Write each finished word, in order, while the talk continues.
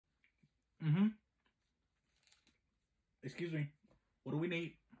Mm-hmm. Excuse me. What do we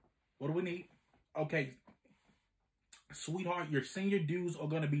need? What do we need? Okay, sweetheart, your senior dues are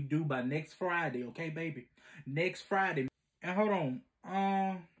gonna be due by next Friday, okay, baby? Next Friday. And hold on.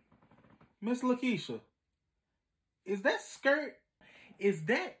 Miss Lakeisha, is that skirt? Is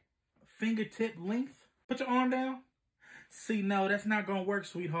that fingertip length? Put your arm down. See, no, that's not gonna work,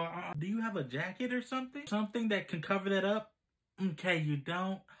 sweetheart. Do you have a jacket or something? Something that can cover that up? Okay, you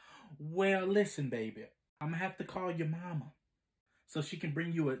don't? Well, listen, baby. I'm gonna have to call your mama so she can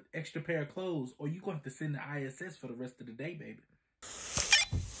bring you an extra pair of clothes, or you gonna have to send the ISS for the rest of the day, baby.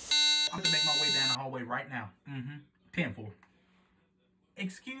 I'm gonna make my way down the hallway right now. 10-4.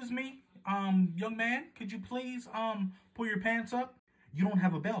 Excuse me, young man, could you please, pull your pants up? You don't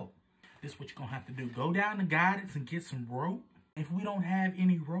have a belt. This is what you're gonna have to do. Go down to guidance and get some rope. If we don't have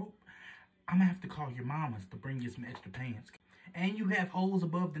any rope, I'm gonna have to call your mamas to bring you some extra pants. And you have holes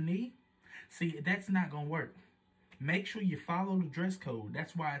above the knee? See, that's not gonna work. Make sure you follow the dress code.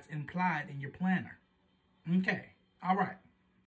 That's why it's implied in your planner. Okay, all right.